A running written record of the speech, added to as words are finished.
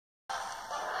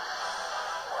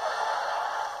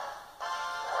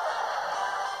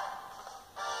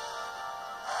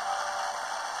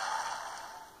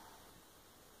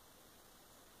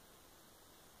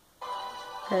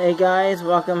Hey guys,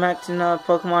 welcome back to another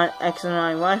Pokemon X and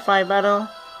Y Wi-Fi battle.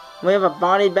 We have a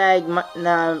body bag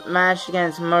match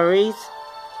against Maurice.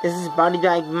 This is Body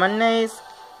Bag Mondays.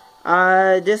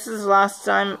 This is the last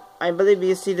time I believe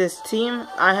you see this team.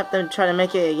 I have to try to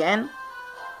make it again.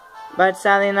 But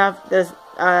sadly enough, this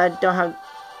don't have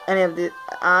any of the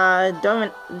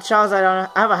Charles. I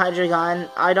have a Hydreigon.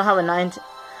 I don't have a 9.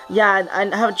 Yeah,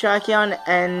 I have a Tracheon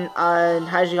and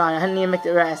Hydreigon. I didn't even make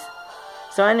the rest.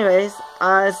 So anyways,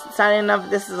 sadly enough,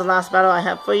 this is the last battle I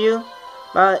have for you.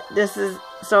 But this is,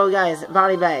 so guys,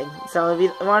 body bag. So if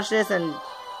you watch this, and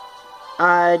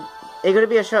it's gonna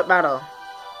be a short battle.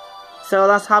 So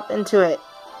let's hop into it.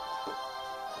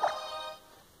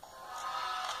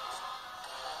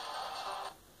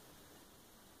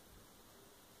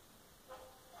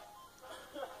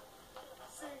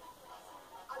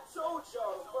 I told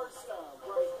y'all the first time,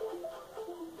 right?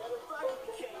 That if I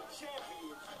became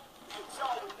champion, that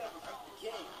y'all would never beat the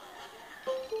game.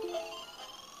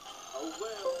 Oh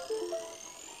well.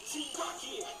 Team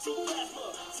Rocket, Team Plasma,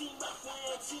 Team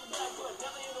Rockland, Team Magma,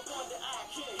 never in the one that I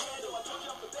can't handle. I told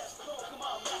you I'm the best,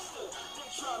 Pokemon master. They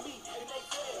try me and they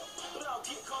fail, but I don't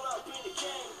get caught up in the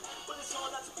game. But it's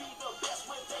hard not to be the best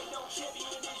when they know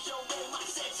champion is your name. I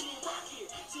said Team Rocket,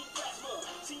 Team Plasma,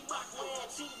 Team Rockland,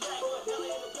 Team Magma, never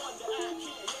in the one that I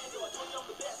can't handle. I told you I'm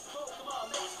the best, Pokemon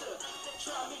master. They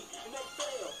try me and they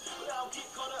fail, but I don't get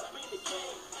caught up in the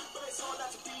game. But it's hard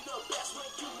not to be the best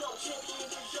when you know champion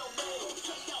is your name.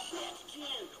 Check out back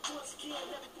again, once again,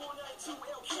 every 492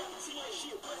 El Capitan.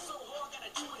 Shit went so hard,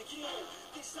 gotta do it again.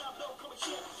 This time don't call me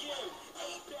champion.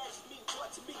 Ain't bad to me, what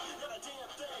to me, not a damn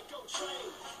thing, go train.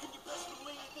 Can you best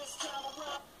believe this time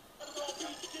around? I don't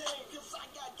beat the game, cause I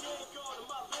got Gengar to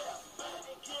my left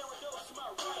and Gyarados to my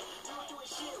right. You doing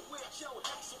shit with your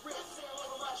Hexerith, sail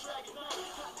over my Dragonite.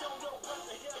 I don't know what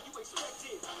the hell you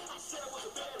expected. I said I was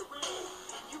a veteran.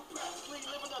 You practically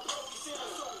living up Pokemon,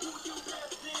 so who you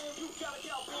better than? You got a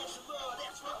Galvantula,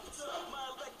 that's rough and tough. My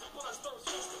Electabuzz, those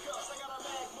fisticuffs. I got a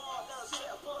Magmar, now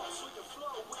step up, sweep the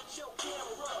flow with your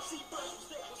camera. See, first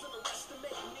mistake was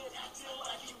underestimating it, acting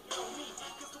like you know me.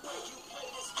 Cause the way you play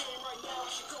this game right now,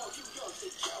 I should call you young to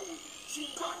Joey.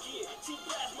 Team Rocket, Team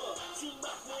Plasma, Team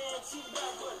Rockland, Team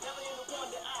Magma, never in the one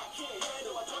that I can't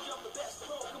handle. I told you I'm the best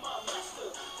Pokemon master.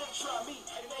 They try me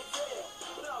and they fail,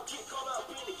 but I don't get caught up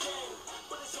in the game.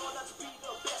 But it's hard not to be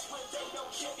the best when they know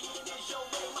champion is your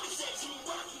name. I said Team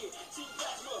Rocket, Team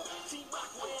Plasma, Team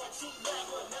Rockland, Team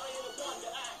Magma, never in the one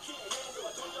that I can't handle.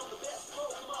 I told you I'm the best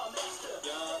Pokemon master.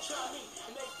 They try me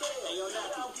and they fail, but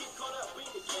I don't get caught up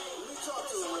in the game. Let me talk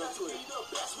to him real quick. Be the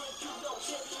best when you know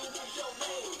champion is your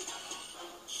name.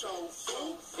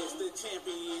 Shofu is the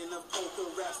champion of poker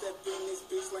rap. Step in this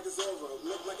bitch like a Zorro,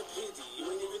 look like a pidgey. You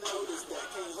ain't even noticed that,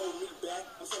 can't hold me back.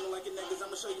 I'm sounding like a niggas,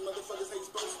 I'ma show you motherfuckers ain't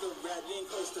supposed to rap. You ain't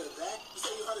close to that. You say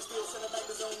you hard to steal, send a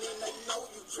magazine in, now you know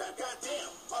you trap. Goddamn,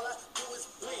 all I do is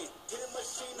win. Hitting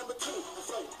machine number 2. I'm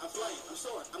floating, I'm flying, I'm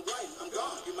soaring, I'm gliding, I'm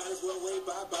gone. You might as well wave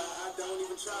bye-bye. I don't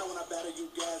even try when I battle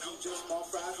you guys. You just small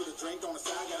fries with a drink on the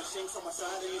side. Got a shinks on my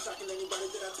side, ain't shocking anybody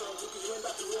that I told you, cause you ain't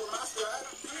about to ruin my stride.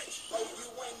 Bitch, oh you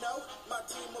ain't know, my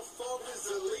team of 4 is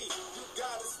elite. You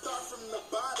gotta start from the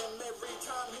bottom every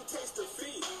time you taste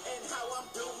defeat. And how I'm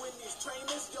doing these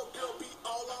trainers, your girl be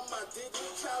all on my dick.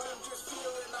 Challengers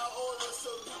feeling our aura,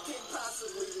 so you can't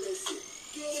possibly miss it.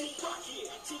 Team Rocket,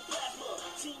 Team Plasma,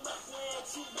 Team Rockland,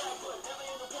 Team Magma, never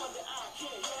in the one that I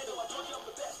can't handle. I told you I'm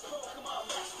the best Pokemon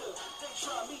master. They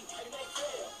try me and they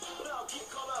fail, but I don't get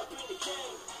caught up in the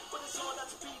game. But it's hard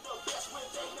not to be the best when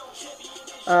they know champion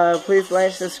is. Please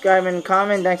like, subscribe, and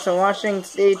comment. Thanks for watching.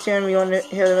 Stay tuned. We want to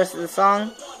hear the rest of the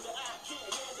song.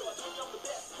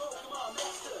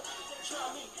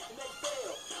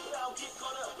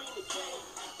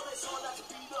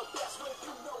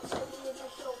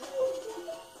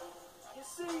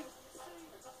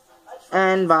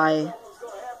 And bye.